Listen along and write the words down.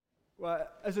Well,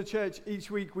 as a church, each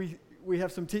week we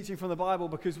have some teaching from the Bible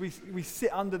because we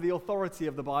sit under the authority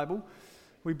of the Bible.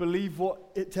 We believe what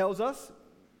it tells us,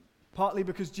 partly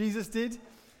because Jesus did,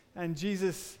 and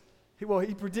Jesus,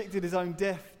 he predicted his own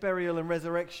death, burial, and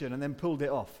resurrection, and then pulled it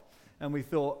off. And we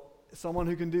thought, someone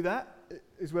who can do that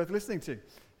is worth listening to.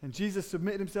 And Jesus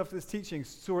submitted himself to this teaching,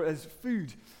 saw it as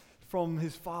food from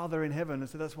his Father in heaven, and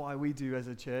so that's why we do as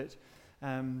a church.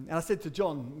 And I said to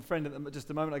John, a friend just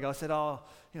a moment ago, I said,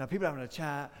 people are having a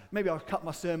chat, maybe I'll cut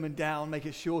my sermon down, make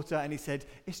it shorter. And he said,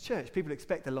 it's church, people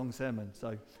expect a long sermon,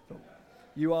 so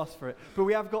you asked for it. But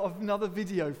we have got another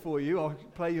video for you. I'll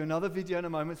play you another video in a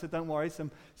moment, so don't worry,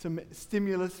 some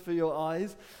stimulus for your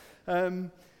eyes. But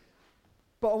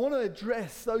I want to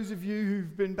address those of you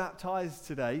who've been baptized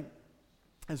today,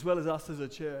 as well as us as a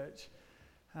church.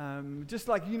 Just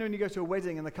like, when you go to a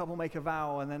wedding and the couple make a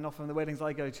vow, and then often the weddings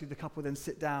I go to, the couple then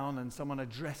sit down and someone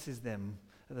addresses them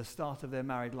at the start of their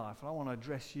married life. And I want to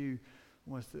address you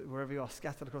almost wherever you are,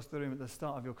 scattered across the room at the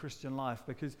start of your Christian life,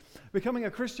 because becoming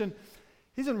a Christian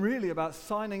isn't really about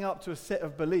signing up to a set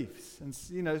of beliefs. And,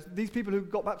 these people who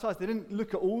got baptized, they didn't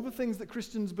look at all the things that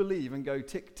Christians believe and go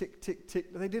tick, tick, tick,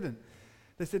 tick. They didn't.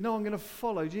 They said, no, I'm going to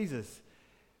follow Jesus.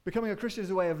 Becoming a Christian is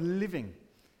a way of living.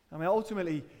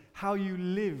 Ultimately, how you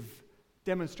live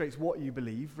demonstrates what you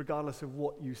believe, regardless of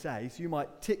what you say. So you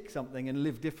might tick something and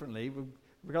live differently.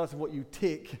 Regardless of what you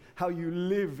tick, how you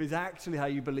live is actually how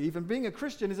you believe. And being a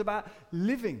Christian is about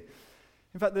living.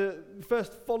 In fact, the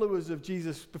first followers of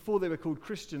Jesus, before they were called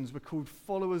Christians, were called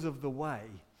followers of the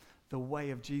way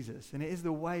of Jesus. And it is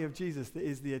the way of Jesus that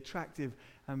is the attractive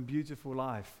and beautiful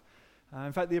life.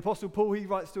 In fact, the Apostle Paul, he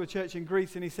writes to a church in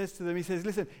Greece and he says to them,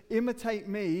 listen, imitate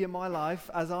me in my life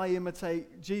as I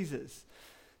imitate Jesus.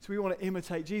 So we want to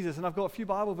imitate Jesus. And I've got a few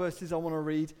Bible verses I want to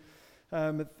read.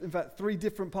 In fact, 3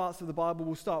 different parts of the Bible.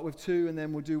 We'll start with 2 and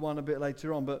then we'll do one a bit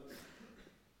later on. But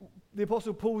the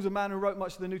Apostle Paul's a man who wrote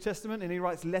much of the New Testament, and he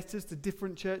writes letters to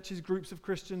different churches, groups of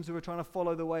Christians who are trying to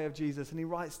follow the way of Jesus. And he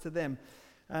writes to them.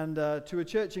 And to a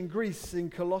church in Greece in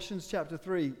Colossians chapter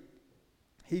 3,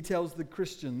 he tells the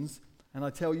Christians, and I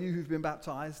tell you who've been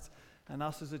baptized, and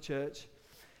us as a church,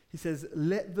 he says,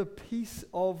 let the peace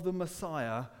of the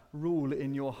Messiah rule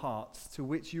in your hearts, to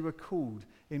which you are called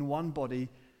in one body,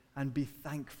 and be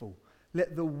thankful.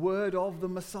 Let the word of the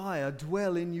Messiah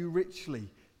dwell in you richly,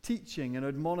 teaching and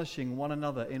admonishing one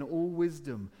another in all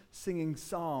wisdom, singing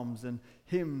psalms and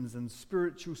hymns and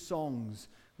spiritual songs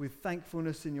with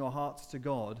thankfulness in your hearts to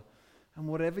God. And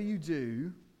whatever you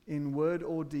do, in word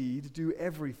or deed, do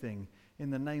everything in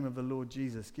the name of the Lord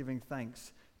Jesus, giving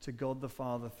thanks to God the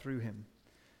Father through him.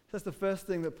 That's the first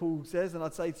thing that Paul says, and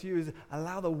I'd say to you is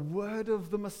allow the word of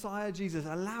the Messiah Jesus,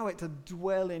 allow it to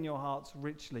dwell in your hearts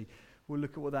richly. We'll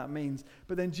look at what that means.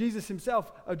 But then Jesus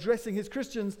himself, addressing his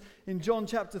Christians in John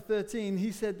chapter 13,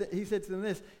 he said to them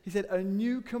this, he said, a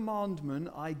new commandment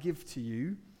I give to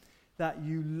you, that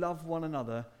you love one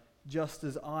another, just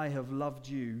as I have loved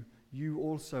you, you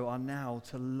also are now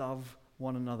to love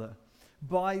one another.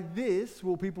 By this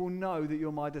will people know that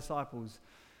you're my disciples.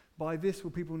 By this will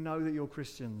people know that you're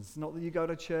Christians. Not that you go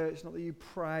to church, not that you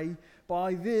pray.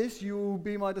 By this you will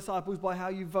be my disciples by how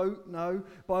you vote. No.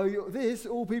 By this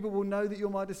all people will know that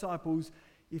you're my disciples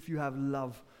if you have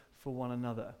love for one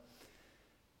another.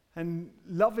 And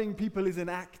loving people is an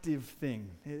active thing.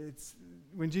 It's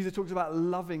when Jesus talks about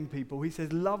loving people, he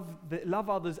says, love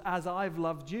others as I've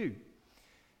loved you.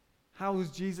 How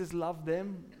has Jesus loved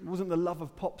them? It wasn't the love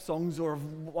of pop songs or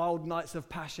of wild nights of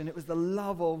passion. It was the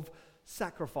love of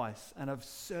sacrifice and of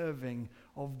serving,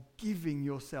 of giving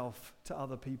yourself to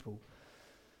other people.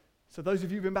 So those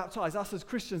of you who've been baptized, us as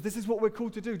Christians, this is what we're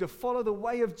called to do, to follow the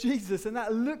way of Jesus. And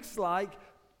that looks like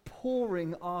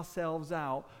pouring ourselves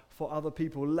out for other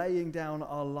people, laying down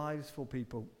our lives for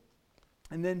people.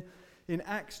 And then in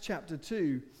Acts chapter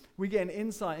 2, we get an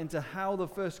insight into how the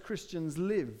first Christians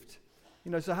lived.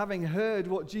 So having heard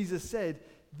what Jesus said,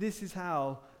 this is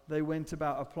how they went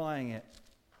about applying it.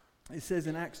 It says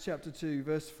in Acts chapter 2,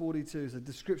 verse 42, it's a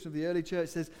description of the early church.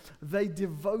 It says, they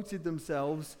devoted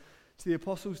themselves to the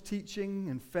apostles' teaching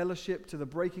and fellowship, to the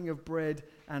breaking of bread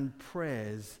and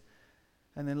prayers.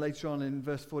 And then later on in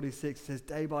verse 46, it says,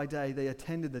 day by day they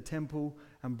attended the temple,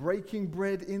 and breaking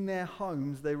bread in their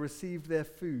homes, they received their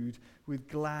food with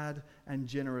glad and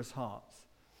generous hearts.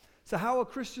 So how are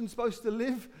Christians supposed to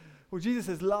live? Well, Jesus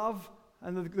says love,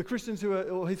 and the Christians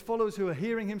or his followers who are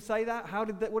hearing him say that,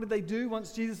 what did they do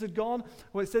once Jesus had gone?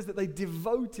 Well, it says that they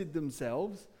devoted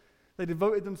themselves. They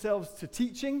devoted themselves to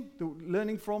teaching, to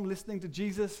learning from, listening to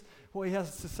Jesus, what he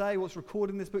has to say, what's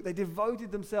recorded in this book. They devoted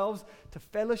themselves to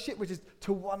fellowship, which is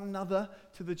to one another,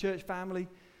 to the church family.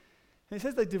 And it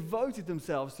says they devoted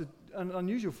themselves to an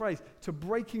unusual phrase, to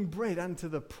breaking bread and to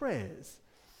the prayers.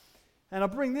 And I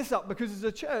bring this up because as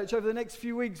a church, over the next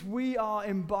few weeks, we are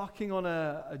embarking on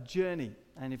a journey.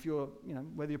 And if you're,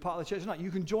 whether you're part of the church or not,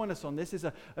 you can join us on this. It's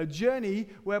a journey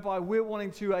whereby we're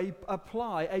wanting to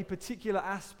apply a particular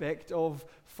aspect of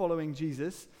following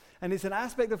Jesus. And it's an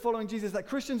aspect of following Jesus that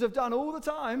Christians have done all the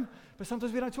time, but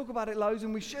sometimes we don't talk about it loads,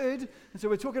 and we should. And so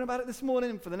we're talking about it this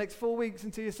morning for the next 4 weeks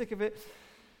until you're sick of it.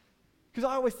 Because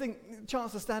I always think the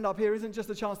chance to stand up here isn't just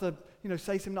a chance to,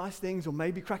 say some nice things or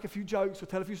maybe crack a few jokes or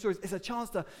tell a few stories. It's a chance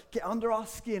to get under our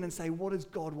skin and say, what does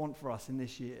God want for us in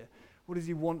this year? What does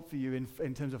he want for you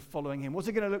in terms of following him? What's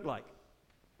it going to look like?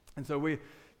 And so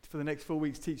for the next 4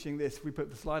 weeks teaching this, we put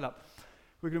the slide up.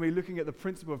 We're going to be looking at the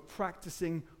principle of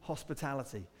practicing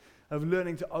hospitality, of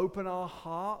learning to open our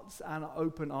hearts and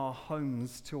open our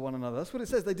homes to one another. That's what it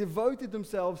says. They devoted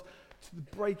themselves to the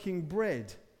breaking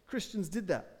bread. Christians did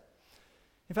that.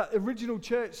 In fact, original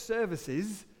church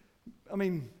services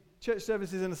in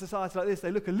a society like this,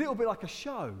 they look a little bit like a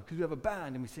show because we have a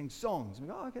band and we sing songs. And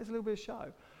we go, okay, it's a little bit of a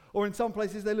show. Or in some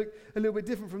places, they look a little bit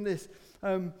different from this.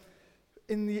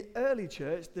 In the early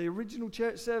church, the original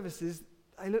church services,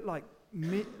 they look like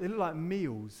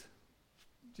meals.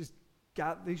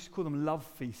 They used to call them love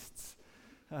feasts,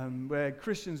 where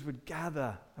Christians would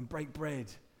gather and break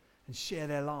bread and share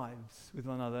their lives with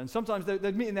one another. And sometimes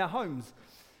they'd meet in their homes.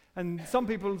 And some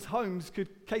people's homes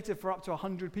could cater for up to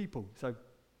 100 people. So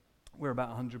we're about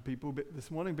 100 people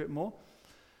this morning, a bit more.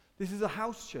 This is a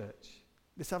house church.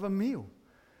 Let's have a meal.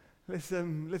 Let's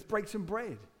break some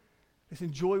bread. Let's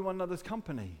enjoy one another's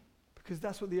company, because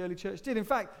that's what the early church did. In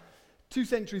fact, 2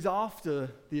 centuries after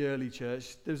the early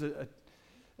church, there's a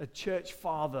church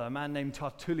father, a man named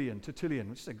Tertullian,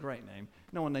 which is a great name.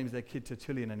 No one names their kid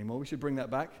Tertullian anymore. We should bring that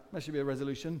back. That should be a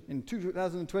resolution. In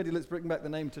 2020, let's bring back the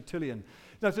name Tertullian.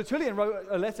 Now, Tertullian wrote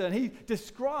a letter, and he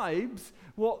describes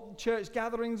what church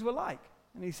gatherings were like.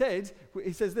 And he says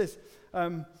this,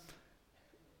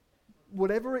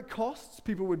 whatever it costs,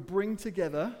 people would bring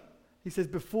together. He says,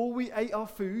 before we ate our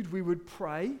food, we would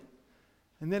pray.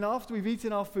 And then after we've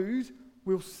eaten our food,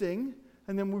 we'll sing.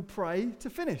 And then we'll pray to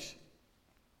finish.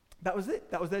 That was it.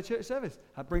 That was their church service.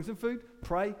 Bring some food,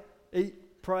 pray,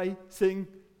 eat, pray, sing,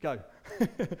 go.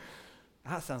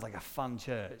 That sounds like a fun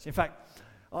church. In fact,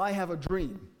 I have a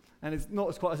dream, and it's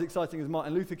not quite as exciting as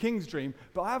Martin Luther King's dream,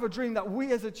 but I have a dream that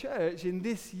we as a church in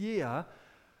this year,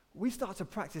 we start to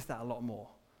practice that a lot more.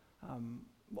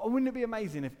 Wouldn't it be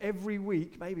amazing if every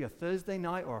week, maybe a Thursday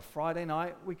night or a Friday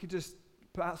night, we could just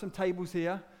put out some tables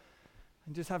here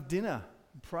and just have dinner,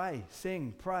 pray,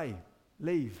 sing, pray,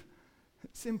 leave.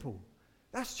 Simple.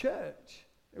 That's church.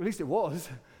 At least it was.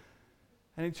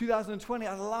 And in 2020,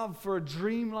 I'd love for a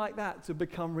dream like that to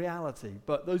become reality.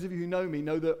 But those of you who know me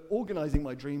know that organizing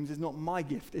my dreams is not my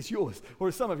gift. It's yours, or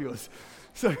it's some of yours.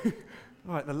 So,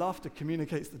 all right, the laughter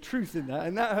communicates the truth in that,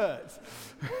 and that hurts.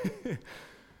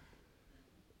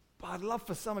 But I'd love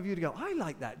for some of you to go, I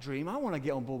like that dream. I want to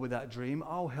get on board with that dream.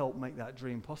 I'll help make that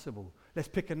dream possible. Let's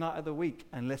pick a night of the week,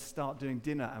 and let's start doing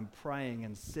dinner and praying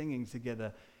and singing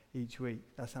together each week.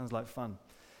 That sounds like fun.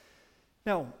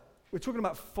 Now, we're talking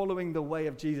about following the way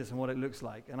of Jesus and what it looks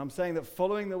like. And I'm saying that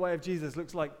following the way of Jesus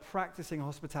looks like practicing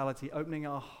hospitality, opening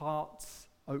our hearts,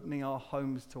 opening our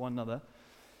homes to one another.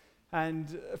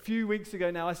 And a few weeks ago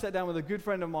now, I sat down with a good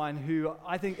friend of mine who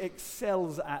I think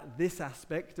excels at this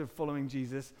aspect of following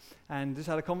Jesus, and just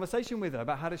had a conversation with her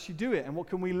about how does she do it and what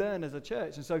can we learn as a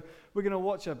church. And so we're going to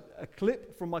watch a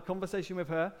clip from my conversation with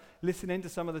her, listen in to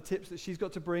some of the tips that she's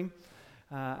got to bring.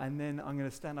 And then I'm going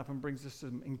to stand up and bring just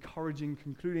some encouraging,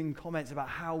 concluding comments about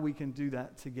how we can do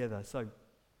that together. So, if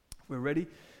we're ready,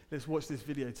 let's watch this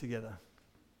video together.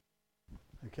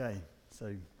 Okay,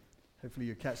 so hopefully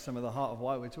you catch some of the heart of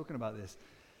why we're talking about this.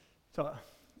 So,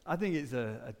 I think it's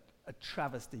a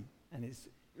travesty, and it's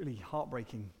really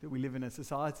heartbreaking that we live in a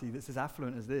society that's as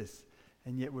affluent as this,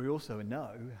 and yet we also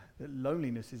know that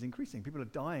loneliness is increasing. People are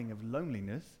dying of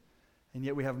loneliness, and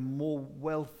yet we have more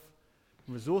wealth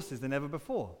resources than ever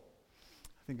before.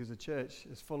 I think as a church,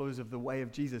 as followers of the way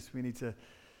of Jesus, we need to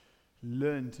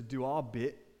learn to do our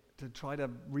bit to try to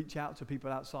reach out to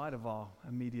people outside of our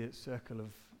immediate circle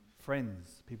of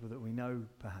friends, people that we know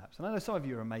perhaps. And I know some of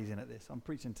you are amazing at this. I'm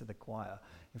preaching to the choir.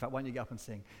 In fact, why don't you get up and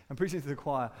sing? I'm preaching to the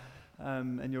choir,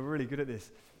 and you're really good at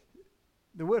this.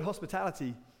 The word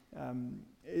hospitality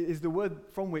is the word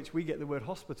from which we get the word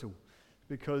hospital.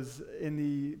 Because in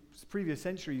the previous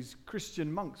centuries, Christian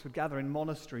monks would gather in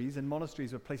monasteries, and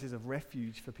monasteries were places of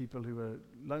refuge for people who were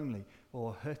lonely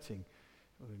or hurting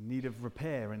or in need of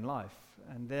repair in life.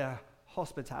 And their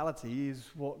hospitality is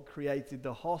what created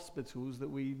the hospitals that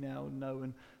we now know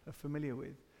and are familiar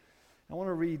with. I want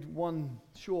to read one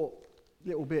short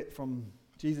little bit from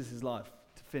Jesus' life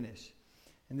to finish.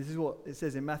 And this is what it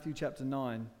says in Matthew chapter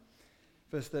 9,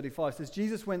 verse 35. It says,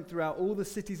 Jesus went throughout all the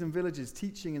cities and villages,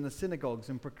 teaching in the synagogues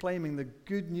and proclaiming the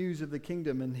good news of the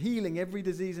kingdom and healing every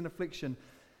disease and affliction.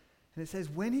 And it says,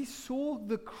 when he saw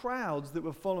the crowds that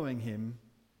were following him,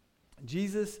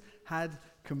 Jesus had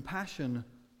compassion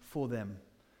for them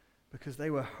because they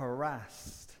were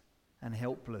harassed and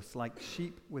helpless, like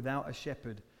sheep without a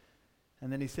shepherd.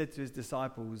 And then he said to his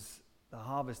disciples, the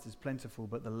harvest is plentiful,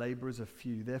 but the laborers are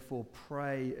few. Therefore,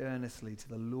 pray earnestly to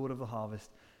the Lord of the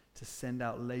harvest to send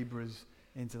out laborers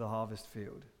into the harvest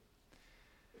field.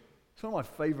 It's one of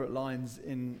my favorite lines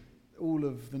in all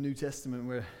of the New Testament,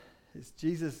 where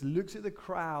Jesus looks at the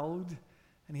crowd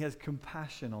and he has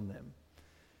compassion on them.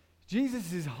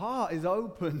 Jesus' heart is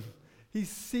open. He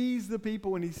sees the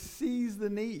people and he sees the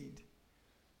need.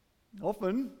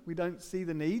 Often we don't see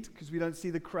the need because we don't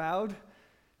see the crowd.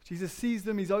 Jesus sees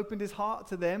them, he's opened his heart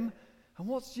to them. And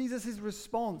what's Jesus'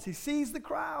 response? He sees the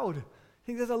crowd. He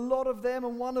thinks there's a lot of them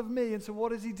and one of me. And so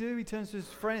what does he do? He turns to his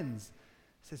friends.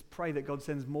 He says, pray that God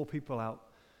sends more people out.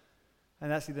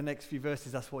 And actually the next few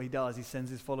verses, that's what he does. He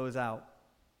sends his followers out.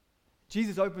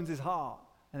 Jesus opens his heart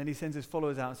and then he sends his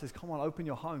followers out and says, come on, open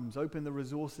your homes, open the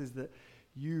resources that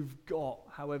you've got,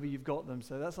 however you've got them.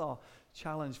 So that's our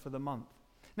challenge for the month.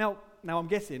 Now I'm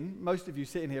guessing most of you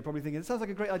sitting here probably thinking, it sounds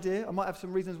like a great idea. I might have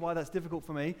some reasons why that's difficult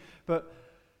for me, but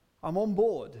I'm on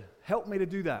board. Help me to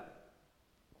do that.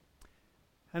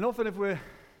 And often if we're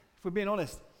being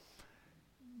honest,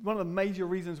 one of the major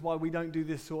reasons why we don't do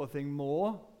this sort of thing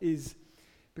more is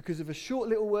because of a short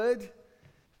little word,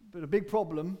 but a big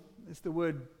problem. It's the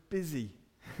word busy.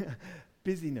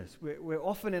 Busyness. We're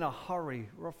often in a hurry.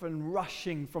 We're often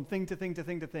rushing from thing to thing to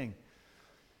thing to thing.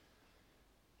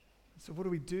 So what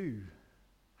do we do?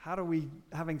 How do we,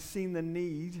 having seen the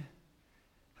need,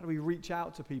 how do we reach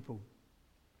out to people?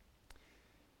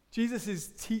 Jesus'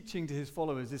 teaching to his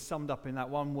followers is summed up in that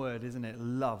one word, isn't it?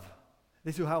 Love.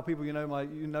 This is how people you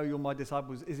know you're my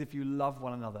disciples, is if you love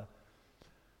one another.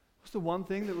 What's the one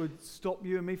thing that would stop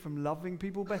you and me from loving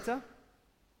people better?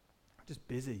 Just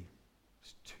busy.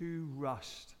 Just too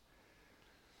rushed.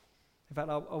 In fact,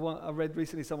 I read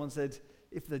recently someone said,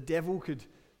 if the devil could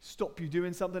stop you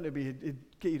doing something, it'd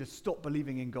get you to stop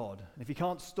believing in God. And if you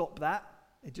can't stop that,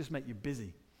 it'd just make you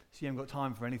busy. So you haven't got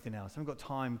time for anything else. You haven't got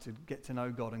time to get to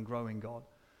know God and grow in God.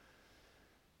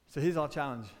 So here's our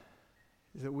challenge,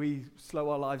 is that we slow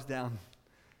our lives down.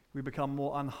 We become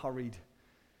more unhurried.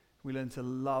 We learn to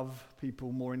love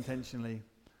people more intentionally.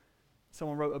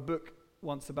 Someone wrote a book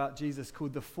once about Jesus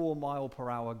called The 4 Mile Per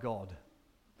Hour God.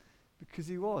 Because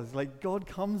he was. Like, God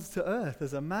comes to earth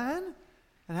as a man,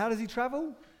 and how does he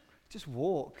travel? He just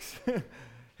walks.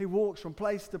 He walks from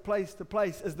place to place to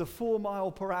place as the 4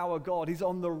 mile per hour God. He's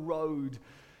on the road.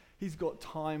 He's got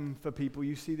time for people.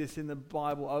 You see this in the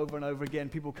Bible over and over again.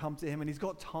 People come to him and he's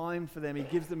got time for them. He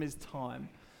gives them his time.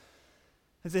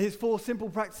 And so here's 4 simple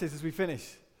practices as we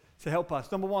finish to help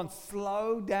us. Number 1,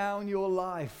 slow down your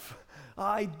life.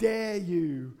 I dare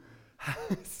you.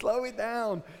 Slow it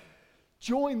down.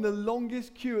 Join the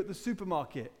longest queue at the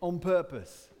supermarket on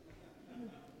purpose.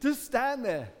 Just stand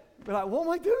there. Be like, what am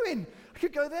I doing? I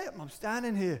could go there. I'm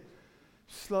standing here,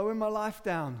 slowing my life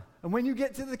down. And when you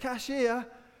get to the cashier,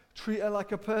 treat her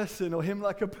like a person or him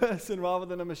like a person rather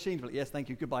than a machine. Be like, yes, thank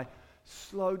you, goodbye.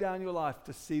 Slow down your life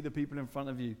to see the people in front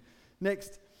of you.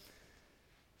 Next,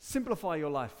 simplify your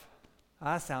life.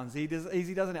 That sounds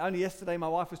easy, doesn't it? Only yesterday my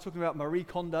wife was talking about Marie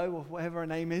Kondo or whatever her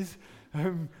name is.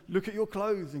 Look at your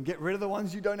clothes and get rid of the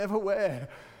ones you don't ever wear.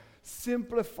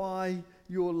 Simplify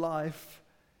your life.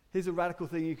 Here's a radical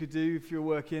thing you could do if you're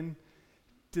working.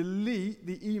 Delete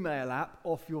the email app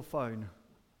off your phone.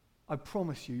 I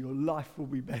promise you, your life will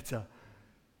be better.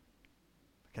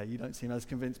 Okay, you don't seem as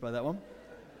convinced by that one.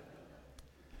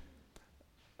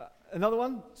 Another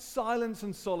one, silence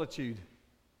and solitude.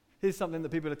 Here's something that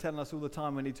people are telling us all the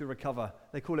time we need to recover.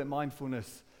 They call it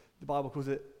mindfulness. The Bible calls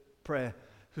it prayer.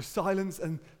 So silence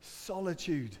and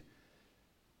solitude.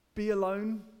 Be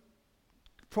alone,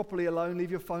 properly alone,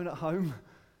 leave your phone at home,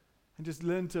 and just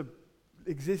learn to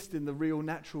exist in the real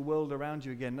natural world around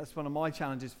you again. That's one of my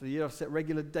challenges for the year. I've set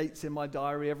regular dates in my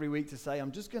diary every week to say,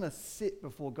 I'm just going to sit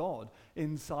before God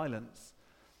in silence.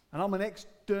 And I'm an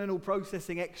external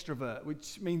processing extrovert,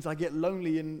 which means I get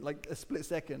lonely in like a split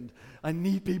second. I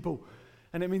need people.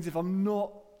 And it means if I'm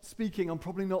not speaking, I'm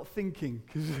probably not thinking,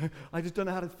 because I just don't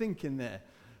know how to think in there.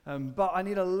 But I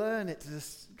need to learn it, to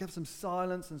just have some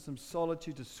silence and some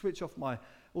solitude, to switch off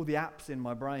all the apps in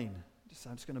my brain.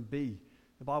 I'm just going to be.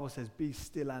 The Bible says, be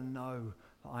still and know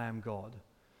that I am God.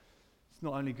 It's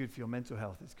not only good for your mental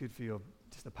health, it's good for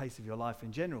just the pace of your life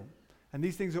in general. And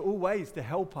these things are all ways to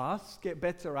help us get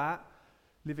better at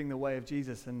living the way of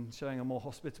Jesus and showing a more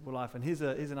hospitable life. And here's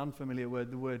an unfamiliar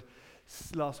word, the word,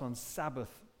 last one,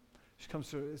 Sabbath, which comes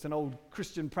through, it's an old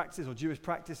Christian practice or Jewish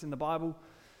practice in the Bible.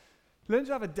 Learn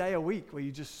to have a day a week where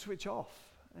you just switch off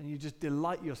and you just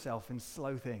delight yourself in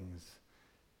slow things.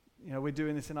 You know, we're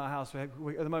doing this in our house. At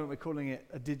the moment, we're calling it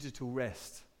a digital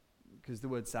rest. Because the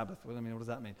word Sabbath, what does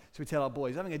that mean? So we tell our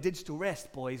boys, having a digital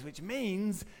rest, boys, which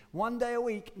means one day a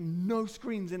week, no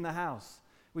screens in the house,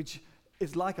 which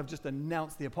is like I've just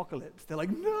announced the apocalypse. They're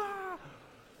like, no!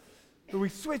 But we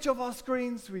switch off our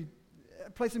screens, we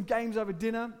play some games over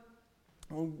dinner,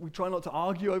 or we try not to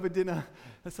argue over dinner.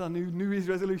 That's our New Year's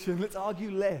resolution. Let's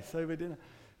argue less over dinner.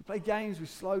 We play games, we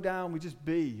slow down, we just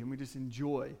be, and we just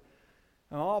enjoy.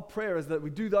 And our prayer is that we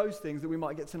do those things, that we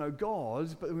might get to know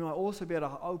God, but we might also be able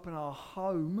to open our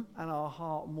home and our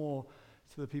heart more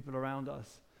to the people around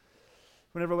us.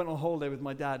 Whenever I went on holiday with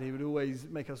my dad, he would always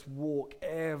make us walk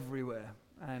everywhere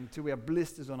until we had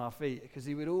blisters on our feet, because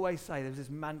he would always say, there's this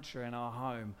mantra in our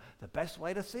home, the best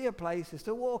way to see a place is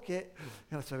to walk it.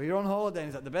 So we were on holiday, and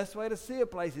he's like, the best way to see a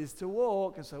place is to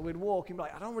walk. And so we'd walk, and be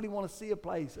like, I don't really want to see a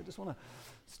place. I just want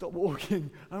to stop walking.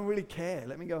 I don't really care.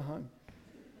 Let me go home.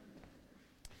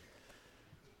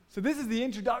 So this is the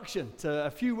introduction to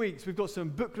a few weeks. We've got some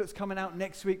booklets coming out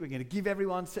next week. We're going to give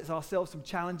everyone, set ourselves some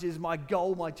challenges. My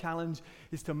challenge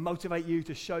is to motivate you,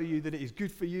 to show you that it is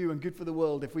good for you and good for the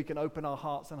world if we can open our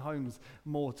hearts and homes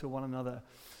more to one another.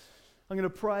 I'm going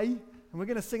to pray, and we're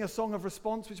going to sing a song of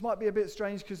response, which might be a bit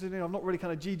strange because I've not really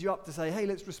kind of G'd you up to say, hey,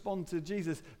 let's respond to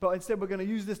Jesus. But instead, we're going to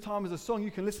use this time as a song.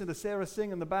 You can listen to Sarah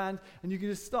sing and the band, and you can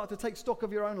just start to take stock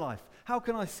of your own life. How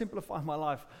can I simplify my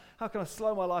life? How can I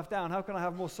slow my life down? How can I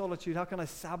have more solitude? How can I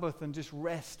Sabbath and just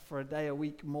rest for a day a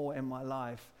week more in my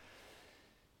life?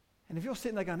 And if you're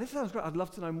sitting there going, this sounds great, I'd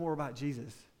love to know more about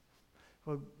Jesus.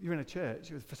 Well, you're in a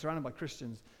church, you're surrounded by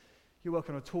Christians. You're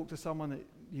welcome to talk to someone that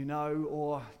you know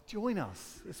or join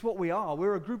us. It's what we are.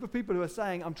 We're a group of people who are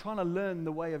saying, I'm trying to learn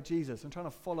the way of Jesus. I'm trying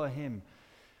to follow him.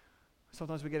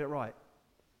 Sometimes we get it right.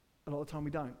 A lot of the time we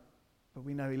don't. But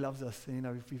we know he loves us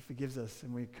and he forgives us,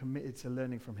 and we're committed to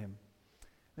learning from him.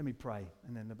 Let me pray,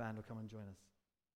 and then the band will come and join us.